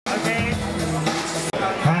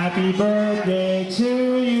Happy birthday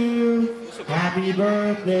to you. Happy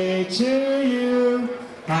birthday to you.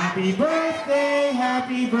 Happy birthday,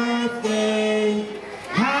 happy birthday.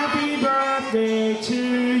 Happy birthday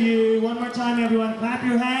to you. One more time, everyone. Clap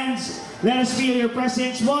your hands. Let us feel your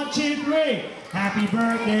presence. 1, 2, 3. Happy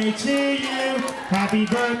birthday to you. Happy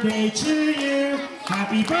birthday to you.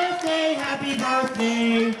 Happy birthday, happy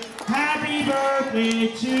birthday. Happy birthday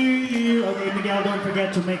to you. Okay, Miguel, don't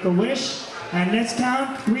forget to make a wish. And let's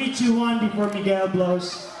count 3, 2, 1 before Miguel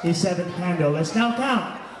blows his 7th candle. Let's now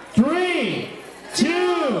count. 3, 2,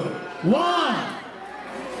 1.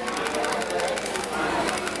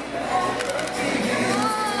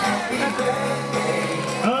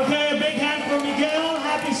 Okay, a big hand for Miguel.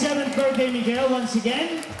 Happy 7th birthday, Miguel, once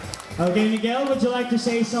again. Okay, Miguel, would you like to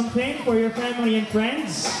say something for your family and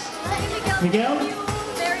friends? Miguel?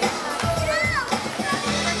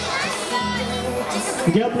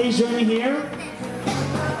 Miguel, please join me here. Thank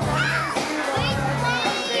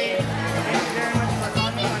you very much for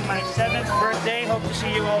coming on my 7th birthday. Hope to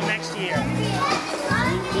see you all next year.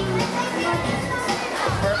 Thank you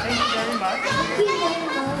very much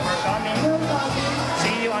for coming.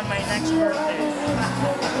 See you on my next birthday.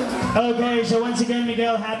 Okay, so once again,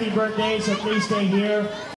 Miguel, happy birthday. So please stay here.